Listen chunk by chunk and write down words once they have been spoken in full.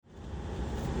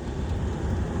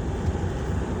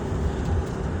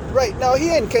Right, now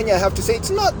here in Kenya, I have to say,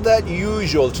 it's not that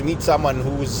usual to meet someone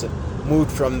who's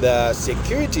moved from the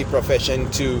security profession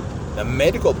to the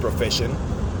medical profession,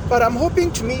 but I'm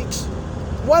hoping to meet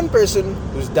one person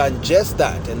who's done just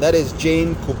that, and that is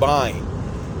Jane Kubai.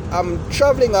 I'm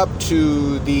traveling up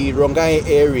to the Rongai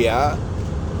area.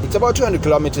 It's about 200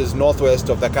 kilometers northwest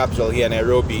of the capital here,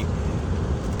 Nairobi,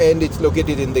 and it's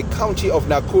located in the county of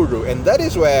Nakuru, and that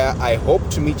is where I hope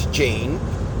to meet Jane,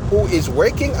 who is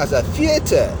working as a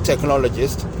theatre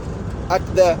technologist at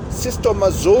the Sister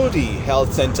Mazoldi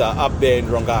Health Center up there in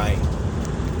Rongai.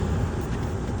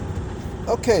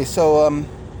 Okay, so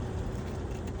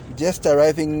just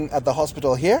arriving at the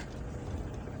hospital here,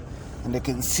 and you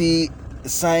can see the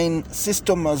sign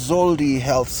Sister Mazoldi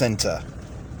Health Center.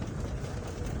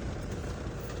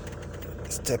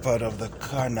 Step out of the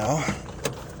car now.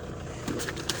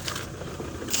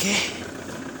 Okay.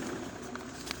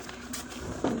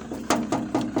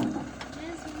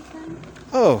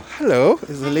 Oh, hello.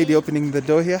 Is the lady opening the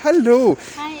door here? Hello.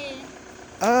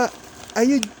 Hi. Are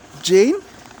you Jane?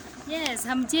 Yes,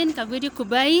 I'm Jane Kagwedi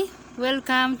Kubai.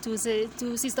 Welcome to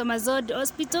Sister Mazod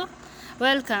Hospital.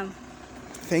 Welcome.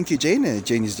 Thank you, Jane.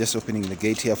 Jane is just opening the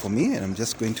gate here for me, and I'm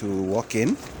just going to walk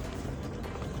in.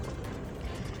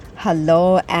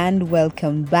 Hello and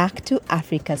welcome back to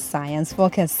Africa Science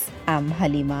Focus. I'm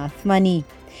Halima Athmani.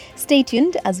 Stay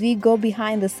tuned as we go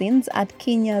behind the scenes at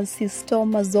Kenya's Sister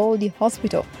Mazoldi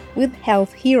Hospital with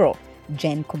health hero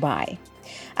Jane Kubai.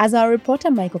 As our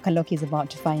reporter Michael Kaloki is about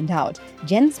to find out,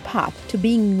 Jen's path to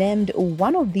being named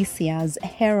one of this year's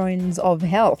Heroines of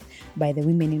Health by the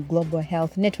Women in Global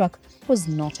Health Network was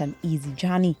not an easy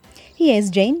journey. Here is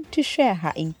Jane to share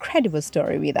her incredible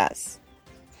story with us.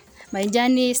 My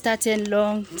journey started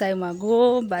long time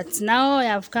ago, but now I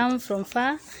have come from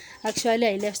far. Actually,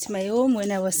 I left my home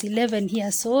when I was 11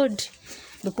 years old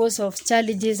because of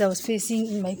challenges I was facing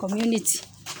in my community.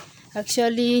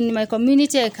 Actually, in my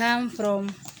community, I come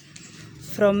from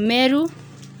Meru,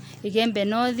 Igembe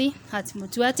North, at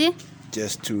Mutwate.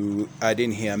 Just to add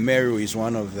in here, Meru is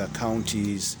one of the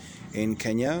counties in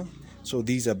Kenya. So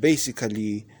these are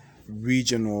basically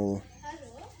regional,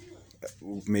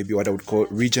 maybe what I would call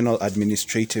regional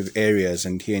administrative areas.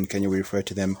 And here in Kenya, we refer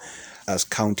to them as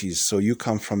counties. So you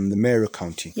come from the Meru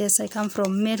County? Yes, I come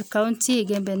from Meru County,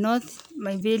 Igembe North.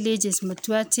 My village is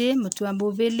Mutwate,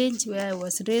 Mutuambo village, where I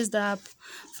was raised up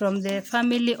from the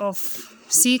family of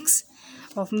 6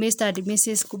 of Mr. and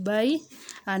Mrs. Kubai.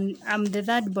 And I'm the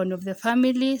third born of the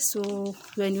family. So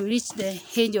when you reach the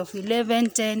age of 11,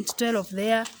 10, 12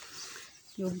 there,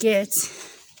 you get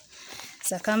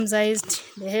circumcised,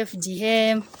 the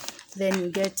FGM, then you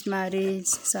get married,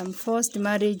 some forced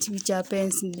marriage which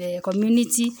happens in the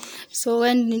community. So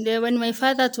when my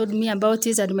father told me about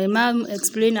it and my mom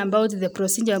explained about the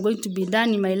procedure going to be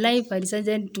done in my life, I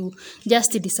decided to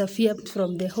just disappear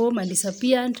from the home and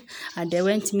disappeared, and I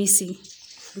went missing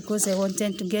because I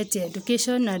wanted to get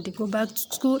education and go back to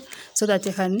school so that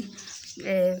I can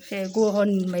go on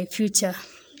in my future.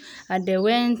 And I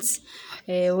went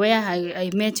where I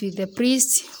met with the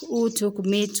priest who took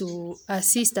me to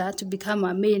assist her to become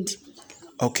a maid.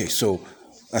 Okay, so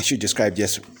I should describe,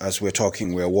 just as we're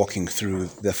talking, we're walking through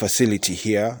the facility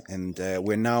here, and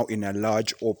we're now in a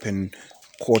large open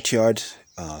courtyard.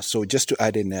 So just to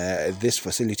add in, this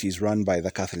facility is run by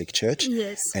the Catholic Church.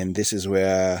 Yes. And this is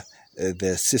where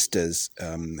the sisters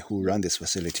who run this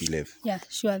facility live. Yeah,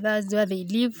 sure. That's where they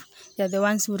live. They're the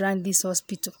ones who run this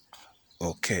hospital.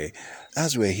 Okay,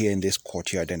 as we're here in this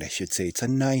courtyard, and I should say it's a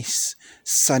nice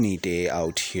sunny day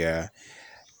out here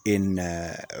in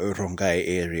Rongai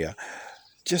area.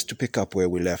 Just to pick up where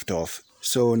we left off,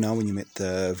 so now when you met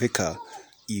the vicar,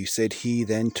 you said he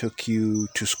then took you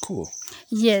to school.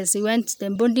 Yes, I went to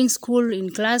the boarding school in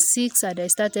class 6 and I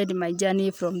started my journey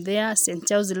from there, St.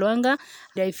 Charles Luanga.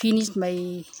 I finished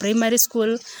my primary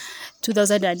school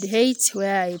 2008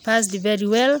 where I passed very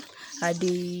well. And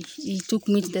he took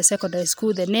me to the secondary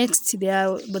school. The next, there,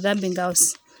 Bodambing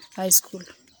House High School.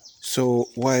 So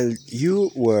while you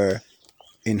were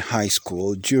in high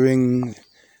school, during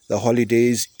the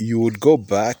holidays, you would go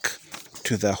back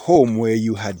to the home where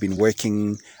you had been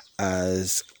working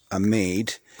as a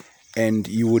maid, and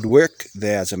you would work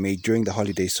there as a maid during the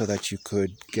holidays so that you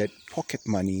could get pocket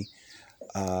money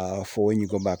for when you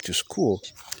go back to school.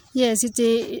 Yes,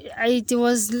 it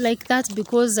was like that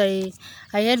because I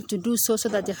had to do so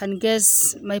that I can get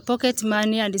my pocket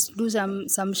money and do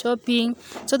some shopping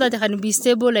so that I can be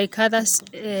stable like other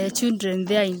children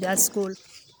there in that school.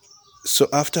 So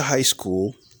after high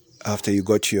school, after you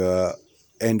got your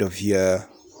end of year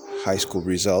high school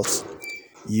results,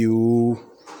 you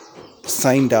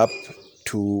signed up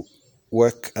to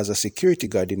work as a security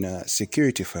guard in a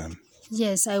security firm.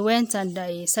 Yes, I went and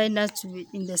I signed up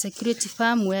in the security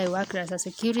firm where I worked as a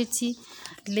security.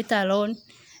 Later on,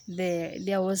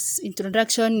 there was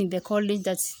introduction in the college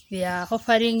that they are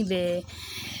offering the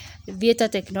data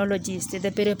technologist,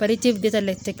 the preparative data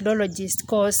technologist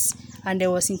course, and I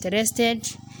was interested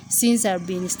since I've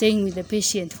been staying with the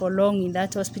patient for long in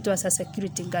that hospital as a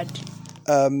security guard.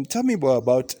 Tell me more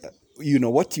about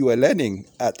what you were learning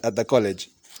at the college.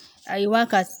 I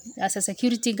work as a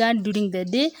security guard during the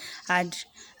day and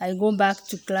I go back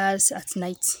to class at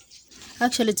night.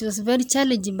 Actually, it was very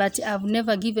challenging, but I've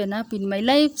never given up in my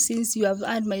life. Since you have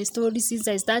heard my story since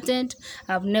I started,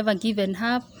 I've never given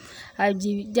up. I'm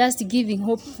just giving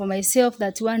hope for myself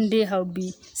that one day I'll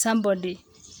be somebody,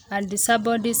 and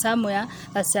somebody somewhere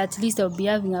that at least I'll be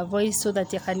having a voice so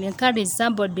that I can encourage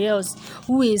somebody else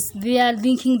who is there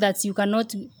thinking that you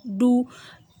cannot do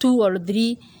 2 or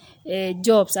 3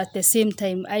 jobs at the same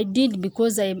time. I did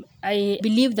because I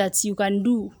believe that you can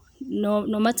do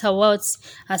no matter what,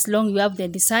 as long you have the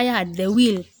desire and the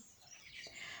will.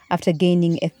 After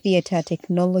gaining a theatre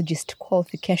technologist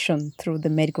qualification through the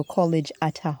medical college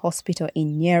at her hospital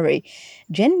in Nyeri,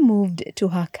 Jen moved to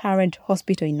her current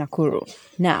hospital in Nakuru.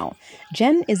 Now,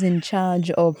 Jen is in charge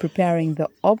of preparing the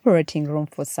operating room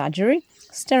for surgery,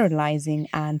 sterilizing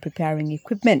and preparing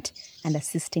equipment, and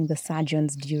assisting the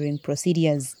surgeons during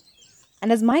procedures.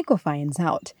 And as Michael finds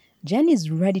out, Jen is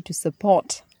ready to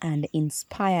support and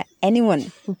inspire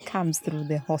anyone who comes through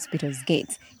the hospital's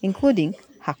gates, including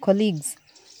her colleagues.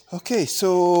 Okay,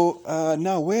 so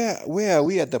now where are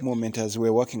we at the moment as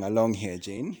we're walking along here,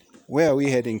 Jane? Where are we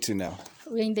heading to now?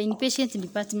 We're in the inpatient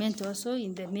department also,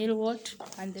 in the male ward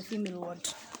and the female ward.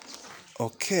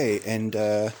 Okay,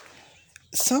 and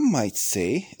some might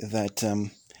say that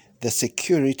the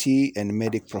security and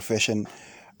medic profession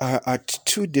are at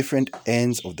 2 different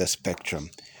ends of the spectrum.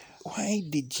 Why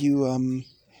did you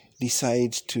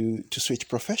decide to switch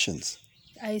professions?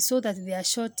 I saw that there are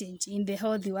shortage in the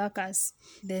health workers.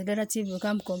 The relative will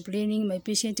come complaining, my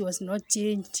patient was not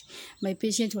changed, my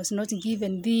patient was not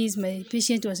given this, my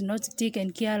patient was not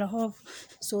taken care of.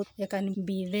 So I can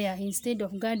be there. Instead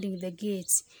of guarding the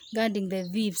gates, guarding the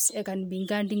thieves, I can be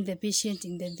guarding the patient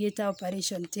in the theatre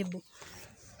operation table.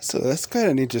 So that's quite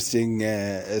an interesting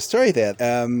story there.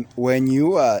 When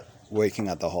you were working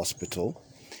at the hospital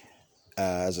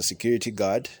as a security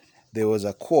guard, there was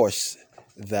a course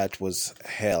that was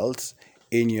held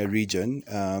in your region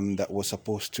that was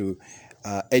supposed to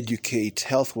educate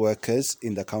health workers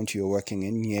in the county you're working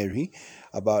in, Nyeri,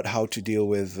 about how to deal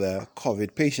with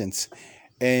COVID patients.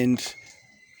 And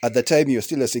at the time, you're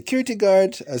still a security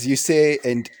guard, as you say,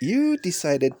 and you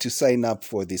decided to sign up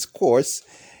for this course.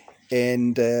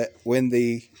 And when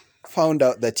they found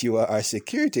out that you are a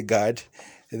security guard,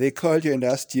 they called you and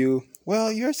asked you,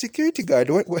 well, you're a security guard.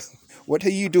 What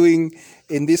are you doing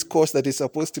in this course that is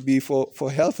supposed to be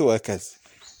for health workers?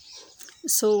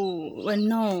 So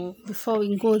before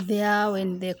we go there,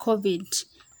 when the COVID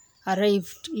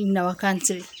arrived in our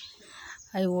country,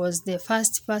 I was the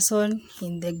first person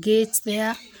in the gate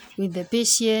there with the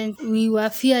patient. We were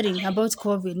fearing about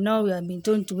COVID. Now we have been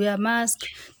told to wear mask.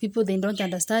 People, they don't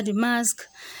understand the mask.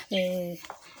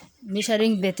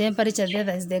 Measuring the temperature there,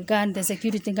 that's the gun, the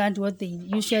security guard, what they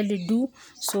usually do.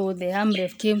 So the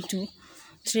AMREF came to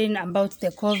train about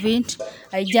the COVID.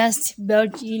 I just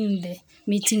built in the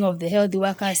meeting of the health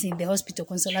workers in the hospital,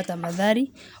 Consolata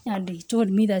Madhari, and he told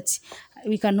me that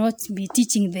we cannot be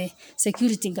teaching the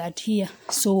security guard here.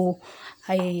 So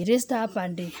I raised up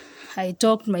and I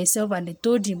talked myself and I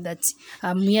told him that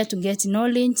I'm here to get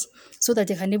knowledge so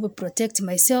that I can able to protect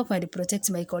myself and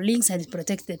protect my colleagues and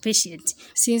protect the patient.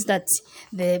 Since that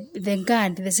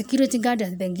the security guard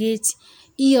at the gate,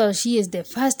 he or she is the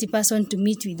first person to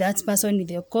meet with that person with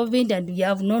the COVID, and we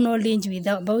have no knowledge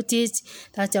about it.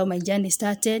 That's how my journey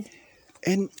started.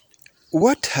 And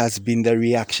what has been the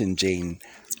reaction, Jane?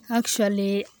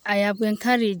 Actually, I have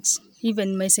encouraged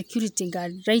even my security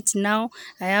guard. Right now,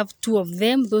 I have 2 of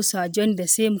them. Those who are joined the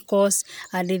same course,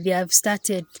 and they have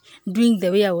started doing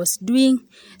the way I was doing,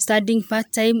 studying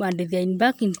part-time, and they are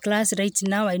back in class right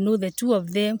now. I know the 2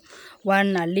 of them,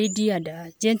 one a lady and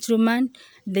a gentleman.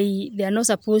 They are not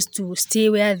supposed to stay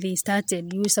where they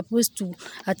started. You're supposed to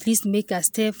at least make a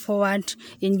step forward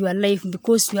in your life,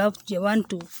 because you want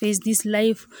to face this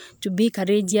life, to be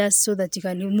courageous so that you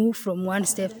can move from one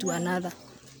step to another.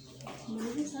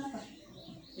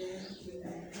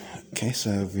 Okay,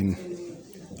 so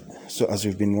as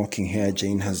we've been walking here,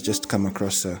 Jane has just come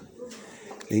across a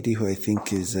lady who I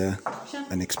think is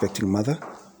an expecting mother.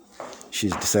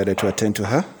 She's decided to attend to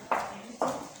her.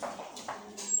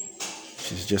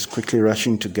 She's just quickly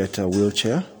rushing to get a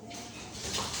wheelchair.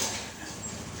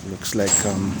 Looks like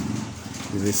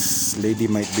this lady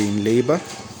might be in labor.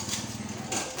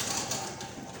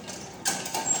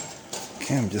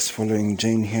 Okay, I'm just following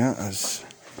Jane here as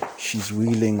she's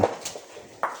wheeling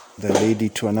the lady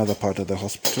to another part of the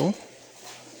hospital.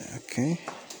 Okay,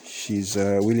 she's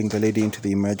wheeling the lady into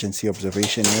the emergency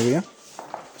observation area.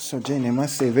 So Jane, I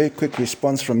must say, very quick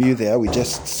response from you there. We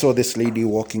just saw this lady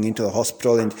walking into the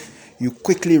hospital and you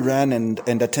quickly ran and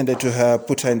attended to her,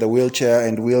 put her in the wheelchair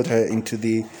and wheeled her into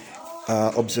the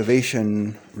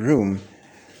observation room.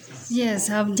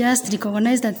 Yes, I've just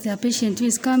recognized that the patient who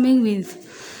is coming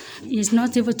is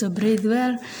not able to breathe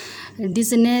well,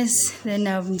 dizziness. Then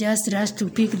I've just rushed to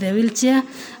pick the wheelchair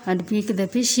and pick the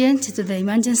patient to the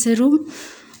emergency room,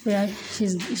 where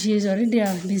she's already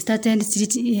been started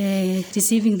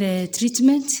receiving the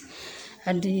treatment,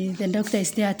 and the doctor is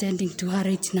there attending to her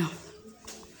right now.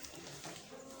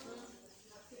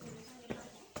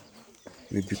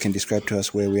 Maybe you can describe to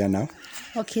us where we are now.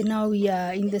 Okay, now we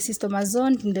are in the Sistoma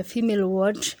zone, in the female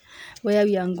ward, where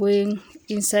we are going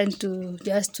inside to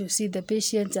see the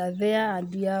patients are there,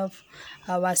 and we have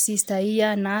our sister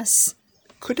here, nurse.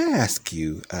 Could I ask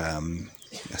you,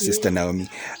 Sister Naomi,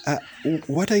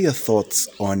 what are your thoughts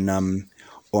on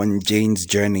Jane's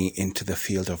journey into the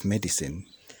field of medicine?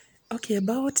 Okay,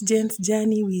 about Jane's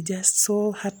journey, we're just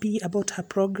so happy about her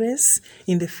progress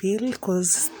in the field,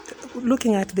 because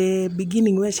looking at the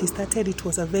beginning where she started, it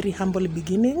was a very humble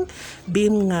beginning,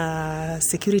 being a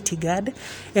security guard.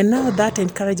 And now that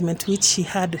encouragement which she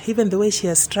had, even the way she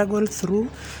has struggled through,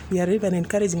 we are even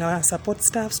encouraging our support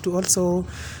staffs to also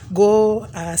go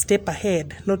a step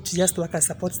ahead, not just work as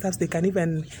support staffs, they can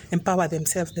even empower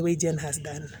themselves the way Jane has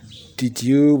done.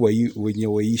 Were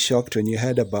you shocked when you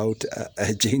heard about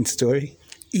Jane's story?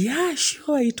 Yeah,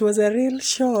 sure. It was a real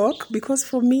shock, because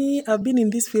for me, I've been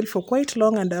in this field for quite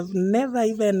long and I've never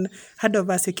even heard of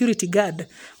a security guard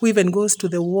who even goes to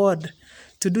the ward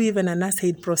to do even a nurse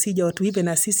aid procedure or to even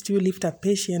assist you lift a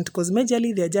patient, because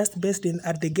majorly they're just based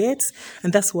at the gates,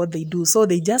 and that's what they do. So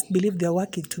they just believe their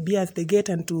work is to be at the gate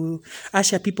and to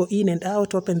usher people in and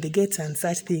out, open the gates and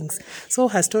such things. So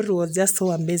her story was just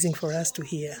so amazing for us to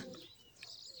hear.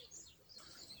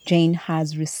 Jane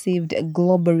has received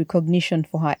global recognition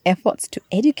for her efforts to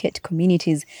educate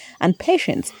communities and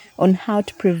patients on how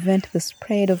to prevent the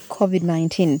spread of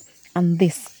COVID-19. And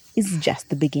this is just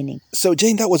the beginning. So,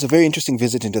 Jane, that was a very interesting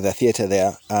visit into the theatre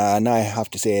there. Now I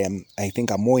have to say, I think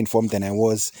I'm more informed than I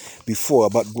was before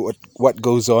about what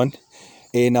goes on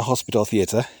in a hospital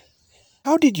theatre.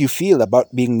 How did you feel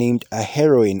about being named a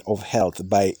heroine of health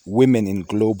by Women in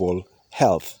Global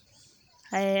Health?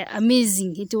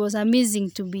 Amazing. It was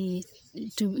amazing to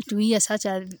hear such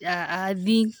a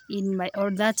thing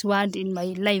or that word in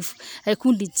my life. I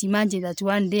couldn't imagine that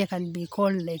one day I can be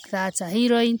called like that, a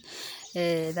heroine,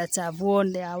 that I've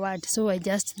won the award. So I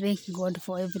just thank God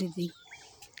for everything.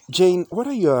 Jane, what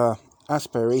are your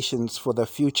aspirations for the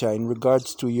future in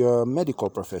regards to your medical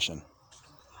profession?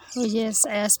 Oh yes,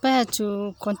 I aspire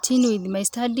to continue with my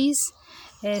studies.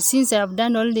 Since I have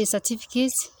done all the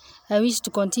certificates, I wish to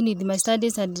continue with my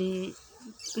studies and do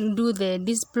the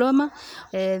diploma,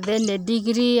 then the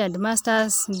degree and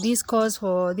master's, this course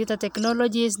for data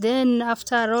technologies. Then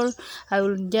after all, I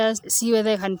will just see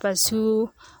whether I can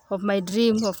pursue of my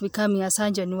dream of becoming a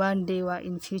surgeon one day or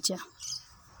in future.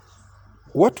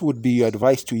 What would be your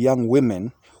advice to young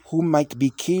women who might be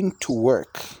keen to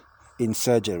work in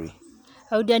surgery?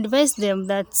 I would advise them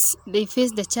that they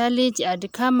face the challenge and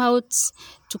come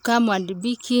and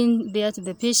be keen there to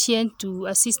the patient, to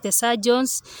assist the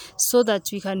surgeons so that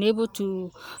we can able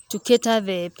to cater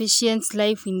the patient's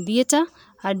life in theatre.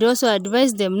 I'd also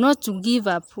advise them not to give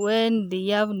up when they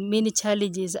have many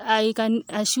challenges. I can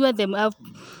assure them I've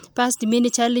passed many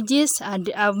challenges and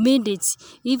I've made it.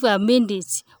 If I've made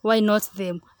it, why not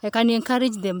them? I can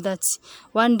encourage them that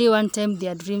one day, one time,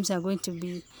 their dreams are going to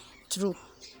be true.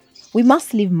 We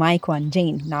must leave Michael and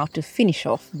Jane now to finish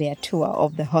off their tour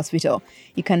of the hospital.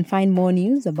 You can find more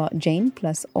news about Jane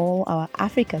plus all our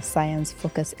Africa Science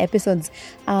Focus episodes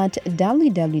at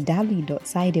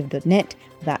www.scidev.net.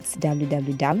 That's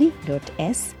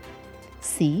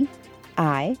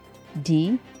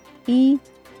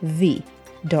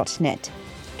www.scidev.net.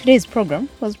 Today's program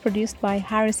was produced by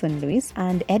Harrison Lewis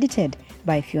and edited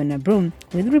by Fiona Broom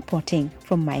with reporting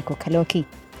from Michael Kaloki.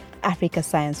 Africa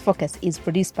Science Focus is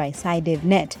produced by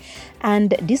SciDevNet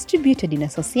and distributed in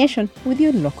association with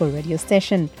your local radio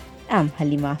station. I'm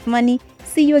Halima Athmani.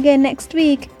 See you again next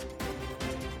week.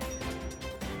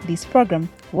 This program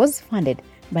was funded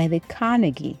by the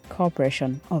Carnegie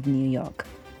Corporation of New York.